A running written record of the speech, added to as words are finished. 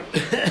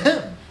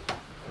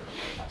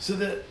So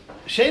the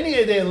Sheni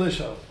Yedei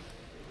Lisho,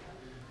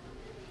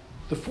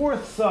 the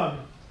fourth son,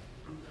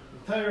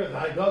 the Torah, the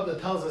Haggadah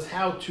tells us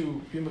how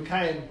to be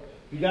Mekayim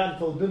Yigad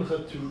Tel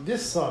Bincha to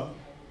this son.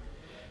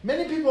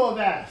 Many people have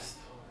asked,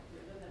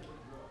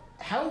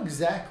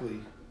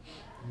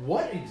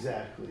 what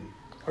exactly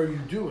are you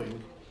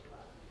doing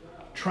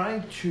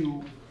trying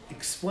to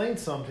explain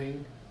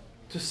something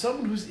to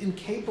someone who's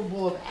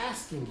incapable of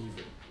asking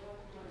even?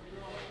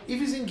 If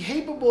he's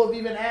incapable of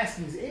even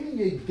asking, it's any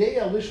Yedei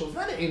Lishol. It's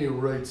not any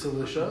Reitz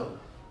Lishol.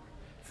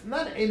 It's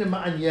not any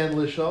Ma'anyen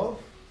Lishol.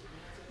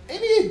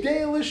 Any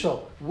Yedei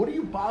Lishol. What do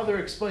you bother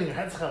explaining?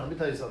 Let me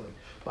tell you something.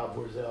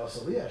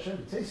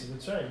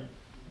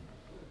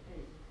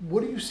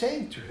 What are you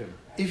saying to him?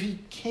 If he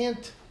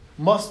can't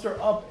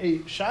muster up a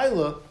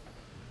shaila,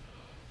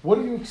 what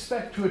do you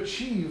expect to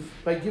achieve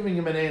by giving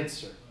him an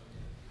answer?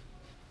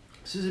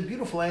 This is a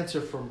beautiful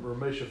answer from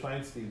Moshe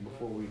Feinstein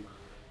before we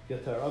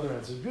get to our other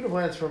answers. Beautiful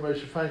answer from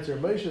Moshe Feinstein.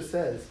 Moshe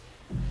says,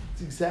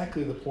 it's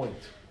exactly the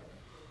point.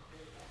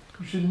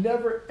 You should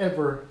never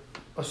ever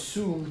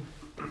assume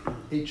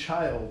a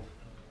child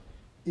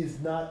is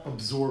not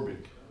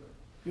absorbing.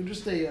 You're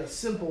just a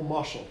simple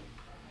mushal.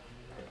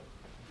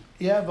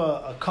 You have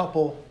a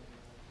couple,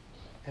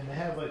 and they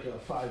have like a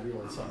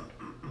 5-year-old son.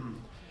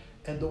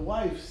 And the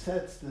wife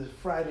sets the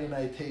Friday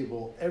night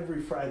table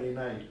every Friday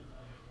night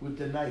with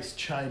the nice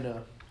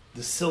china,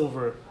 the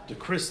silver, the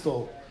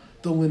crystal,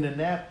 the linen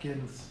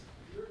napkins.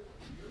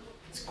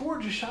 It's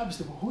gorgeous Shabbos.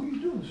 But who are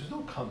you doing? There's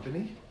no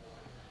company.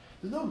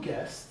 There's no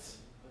guests.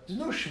 There's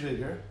no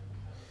shviger.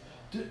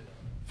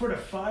 For the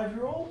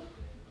 5-year-old,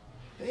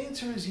 the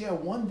answer is, yeah,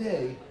 one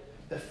day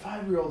that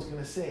 5-year-old's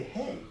going to say,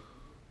 hey,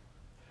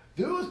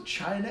 there was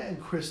china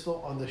and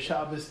crystal on the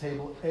Shabbos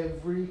table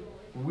every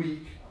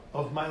week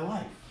of my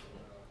life.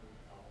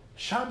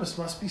 Shabbos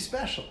must be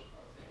special.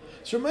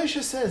 So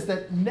Moshe says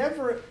that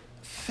never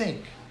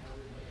think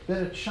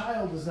that a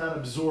child is not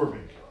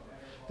absorbing.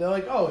 They're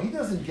like, oh, he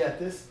doesn't get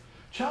this.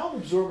 Child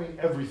absorbing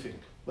everything.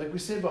 Like we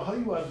say,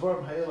 V'hayu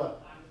advarim ha'ela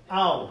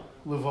al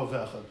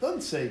levavecha. It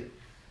doesn't say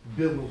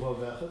bil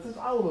levavecha. It says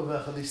al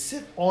levavecha. They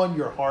sit on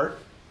your heart.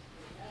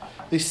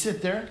 They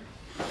sit there.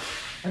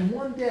 And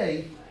one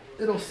day,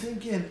 it'll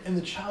sink in and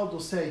the child will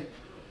say,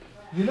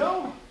 you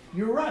know,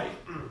 you're right.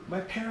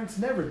 My parents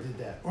never did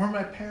that. Or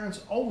my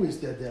parents always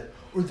did that.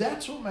 Or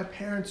that's what my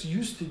parents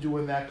used to do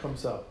when that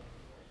comes up.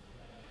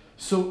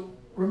 So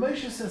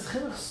Ramesha says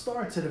chinuch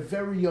starts at a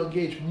very young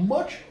age,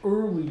 much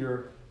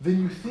earlier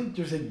than you think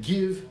there's a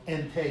give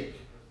and take.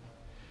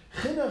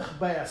 Chinuch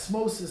by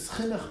osmosis,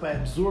 chinuch by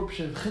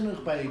absorption,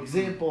 chinuch by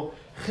example,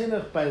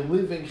 chinuch by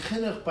living,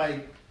 chinuch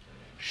by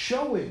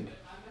showing.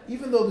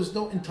 Even though there's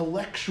no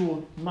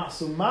intellectual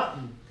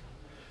masumatan,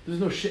 there's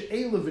no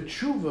she'ela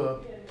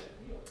v'tshuva,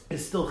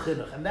 it's still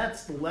chinuch. And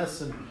that's the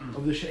lesson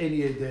of the She'eni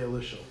Yedei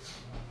Lishol.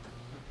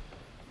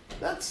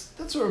 That's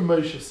what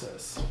Moshe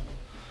says.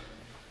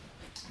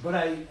 But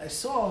I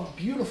saw a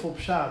beautiful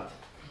pshat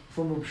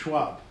from Reb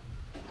Schwab.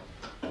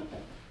 Reb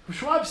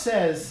Schwab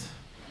says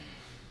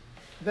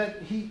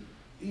that he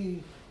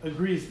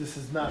agrees this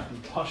is not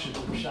the pashut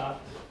pshat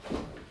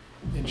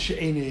in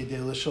She'eni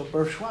Yedei Lishol. But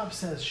Reb Schwab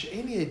says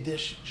She'eni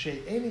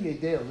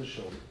Yedei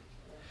Lishol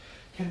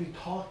can be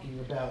talking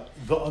about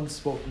the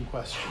unspoken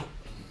question.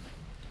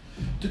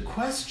 The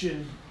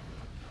question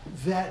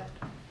that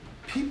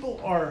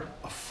people are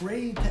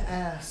afraid to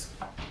ask,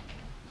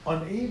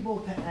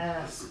 unable to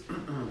ask,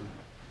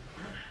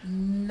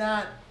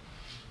 not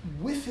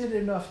with it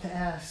enough to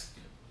ask.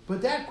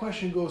 But that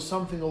question goes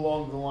something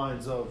along the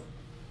lines of,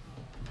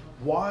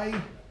 why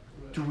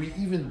do we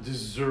even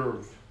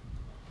deserve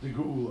the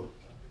Geula?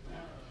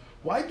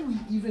 Why do we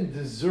even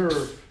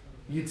deserve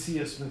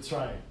Yitzias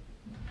Mitzrayim?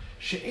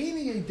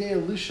 She'eni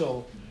Yedei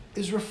Lishol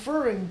is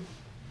referring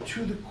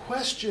to the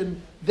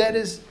question that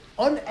is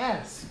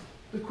unasked.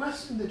 The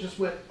question that just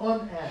went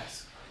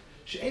unasked.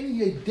 She'eni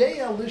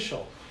Yedei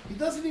Lishol. He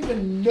doesn't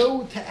even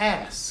know to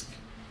ask.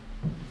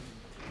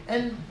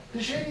 And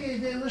the She'eni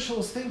Yedei Lishol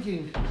is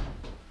thinking,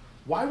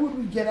 why would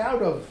we get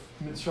out of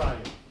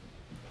Mitzrayim?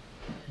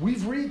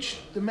 We've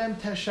reached the Mem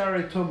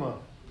Tesharei Tumah.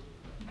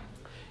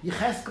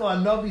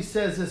 Yecheskel HaNavi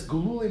says, as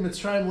Gelulei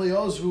Mitzrayim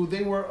Le'ozru,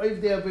 they were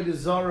Ovdei Avodah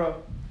Zarah.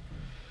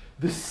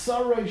 The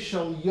Sarai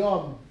Shel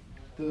Yom,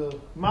 the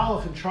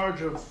Malach in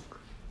charge of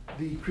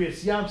the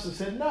Kriyas Yamsuf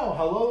said, no,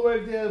 halal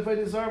Ovdei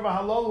Avodah Zarah,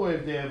 halal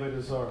Ovdei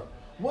Avodah Zarah.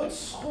 What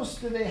schus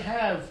do they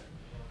have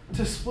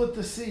to split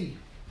the sea?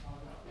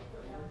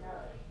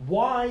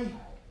 Why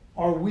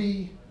are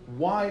we,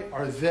 why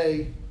are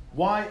they,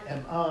 why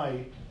am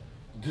I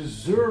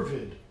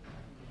deserved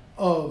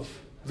of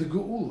the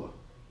Geula?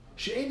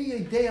 She'eni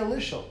Yedei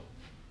Lishol.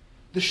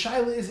 The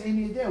Shaila is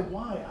Eini Yedei.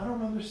 Why? I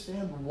don't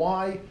understand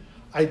why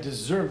I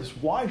deserve this.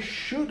 Why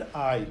should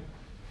I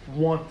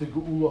want the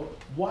Geula?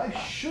 Why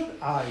should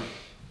I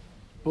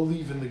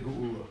believe in the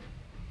Geula?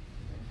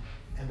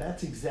 And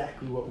that's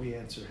exactly what we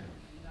answer him.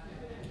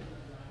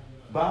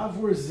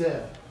 Ba'avur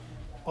zeh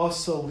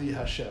asa li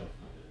Hashem.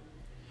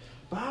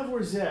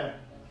 Ba'avur zeh,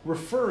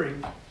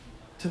 referring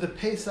to the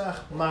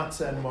Pesach,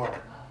 Matzah, and Mar.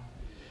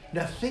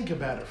 Now think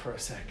about it for a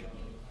second.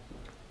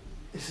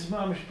 This is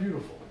mamish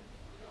beautiful.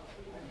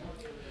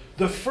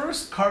 The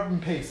first Carbon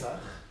Pesach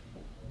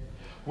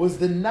was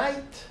the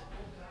night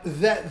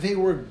that they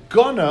were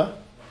gonna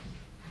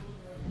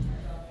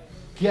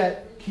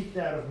get kicked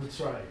out of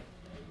Mitzrayim.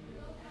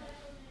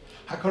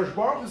 HaKadosh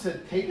Baruch Hu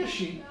said, take a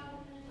sheep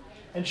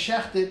and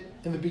shecht it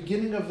in the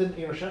beginning of the,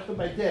 shecht it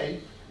by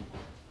day,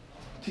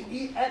 to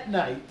eat at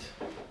night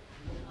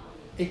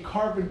a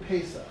Carbon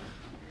Pesach.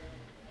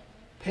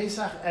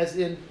 Pesach as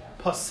in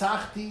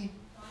Pasachti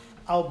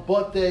al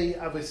Botei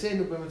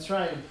Avosenu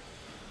b'Mitzrayim.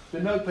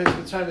 B'not Pesach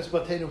Mitzrayim es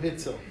Botenu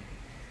Hitzel.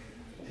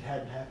 It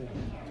hadn't happened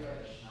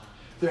yet.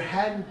 There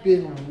hadn't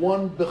been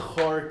one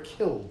Bechar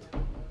killed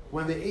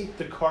when they ate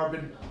the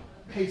Carbon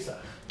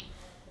Pesach.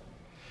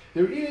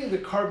 They were eating the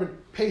Carbon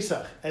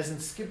Pesach, as in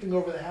skipping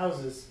over the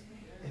houses.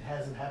 It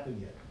hasn't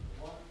happened yet.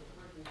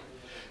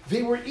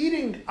 They were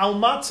eating Al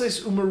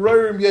Matzos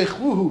U'Merorim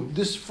Yechluhu,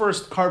 this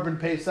first Carbon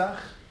Pesach,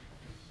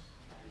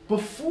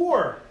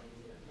 before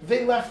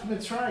they left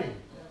Mitzrayim.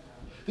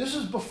 This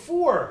was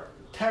before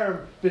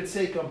Terem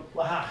B'Tsekum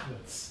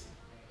Lahachmitz.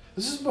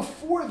 This is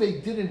before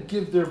they didn't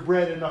give their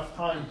bread enough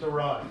time to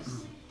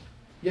rise.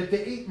 Yet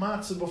they ate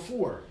matzah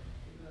before.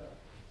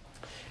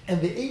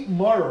 And they ate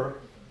maror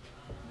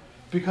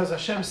because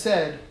Hashem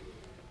said,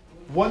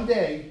 one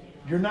day,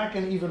 you're not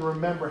going to even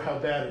remember how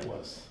bad it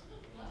was.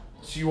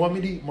 So you want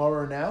me to eat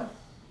maror now?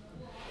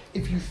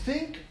 If you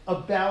think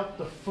about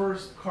the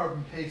first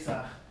Carbon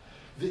Pesach,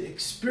 the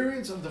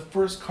experience of the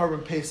first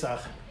Carbon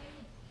Pesach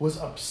was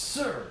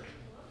absurd.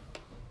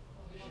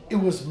 It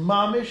was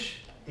mamish,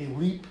 a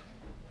leap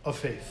of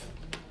faith.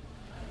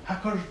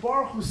 HaKadosh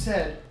Baruch Hu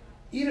said,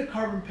 eat a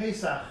Carbon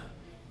Pesach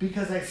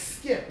because I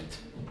skipped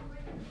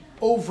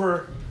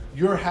over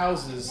your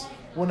houses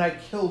when I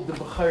killed the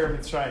B'chayr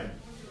Mitzrayim.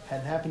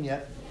 Hadn't happened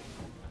yet.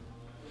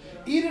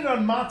 Eat it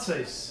on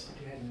matzos.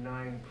 You had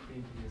 9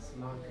 previous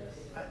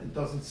makas. It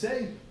doesn't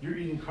say you're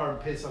eating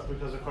Carbon Pesach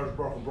because HaKadosh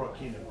Baruch Hu brought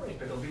Kina. Right,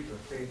 but the leap of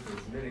faith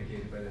was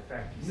mitigated by the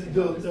fact you see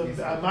The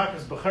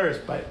Makas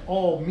B'chayr, by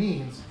all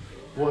means,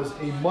 was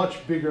a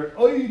much bigger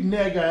Oy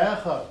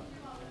Nega Echad.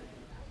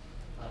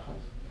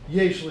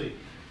 Yeshli.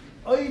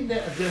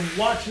 Then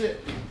watch it.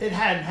 It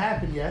hadn't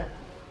happened yet.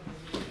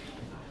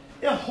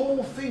 The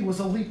whole thing was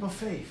a leap of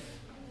faith.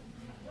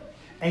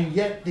 And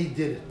yet they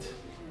did it.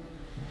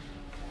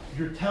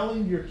 You're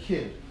telling your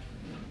kid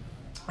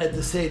at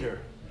the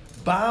Seder,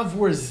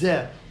 Bavur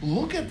Zeh,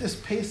 look at this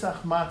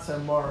Pesach Matzah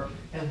and Mar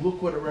and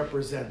look what it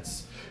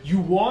represents. You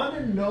want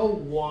to know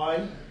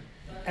why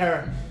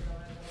our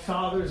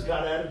fathers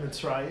got out of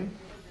Mitzrayim?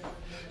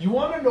 You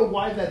want to know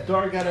why that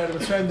Dar got out of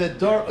Mitzrayim? That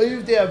Dar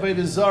Oivdei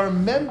Avodah Zarah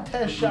Mem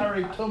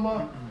Tesharei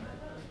Tuma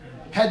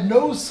had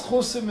no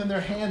schusim in their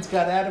hands,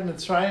 got out of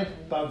Mitzrayim,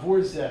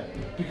 Bavur Zeh,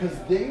 because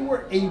they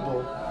were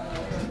able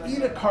to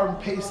eat a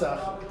Carbon Pesach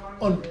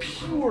on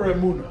pure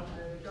emunah.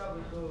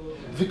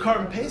 The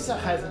Carbon Pesach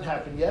hasn't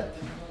happened yet.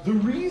 The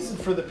reason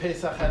for the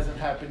Pesach hasn't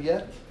happened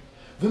yet.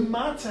 The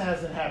matzah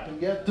hasn't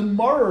happened yet. The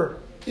maror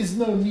is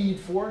no need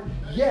for.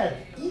 Yet,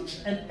 each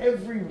and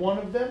every one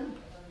of them,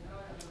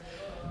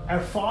 our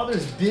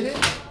fathers did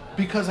it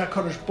because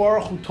HaKadosh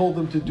Baruch Hu told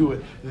them to do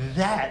it.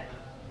 That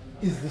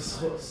is the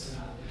schus.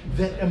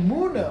 That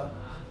emunah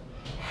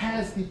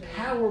has the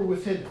power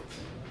within it.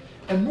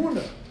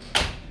 Emunah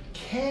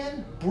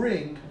can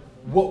bring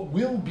what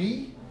will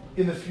be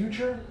in the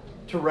future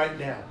to right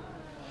now.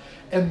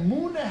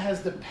 Emunah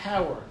has the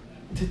power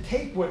to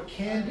take what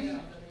can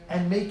be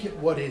and make it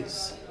what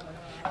is.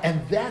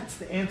 And that's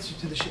the answer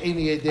to the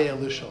She'eni Yedei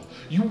Lishol.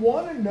 You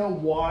want to know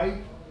why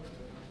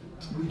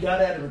we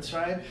got out of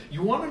Mitzrayim?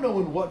 You want to know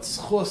in what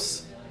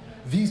schus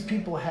these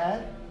people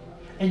had?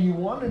 And you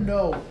want to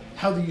know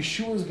how the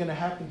Yeshua is going to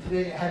happen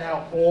today and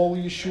how all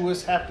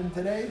Yeshuas happen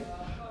today?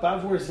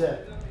 Bavur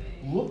Zeh,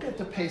 look at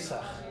the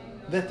Pesach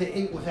that they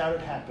ate without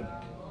it happening.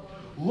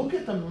 Look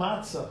at the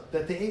matzah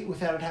that they ate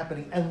without it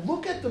happening. And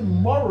look at the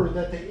maror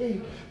that they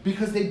ate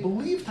because they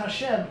believed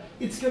Hashem,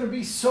 it's going to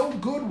be so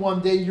good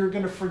one day you're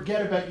going to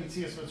forget about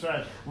Yetzias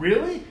Mitzrayim.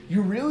 Really?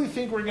 You really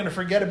think we're going to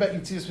forget about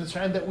Yetzias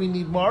Mitzrayim, that we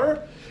need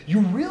maror?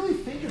 You really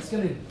think it's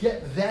going to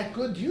get that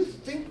good? Do you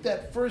think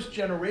that first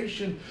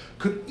generation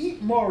could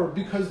eat maror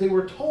because they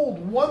were told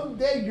one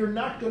day you're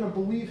not going to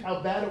believe how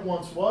bad it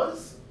once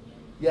was?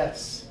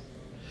 Yes.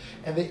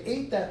 And they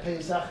ate that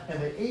Pesach,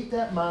 and they ate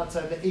that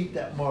matzah, and they ate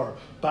that maror.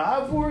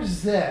 Ba'avur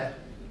zeh,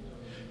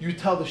 you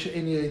tell the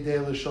She'eni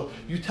Yedei Lishol,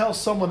 you tell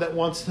someone that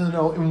wants to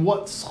know in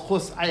what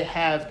schus I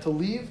have to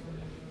leave,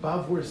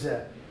 Ba'avur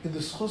zeh, in the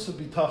schus of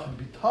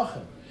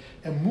bitachon,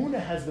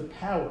 emunah has the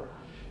power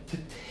to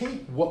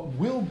take what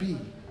will be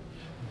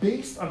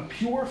based on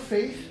pure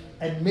faith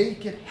and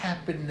make it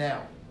happen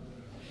now.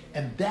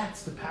 And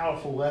that's the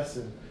powerful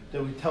lesson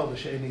that we tell the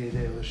She'eni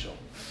Yedei Lishol.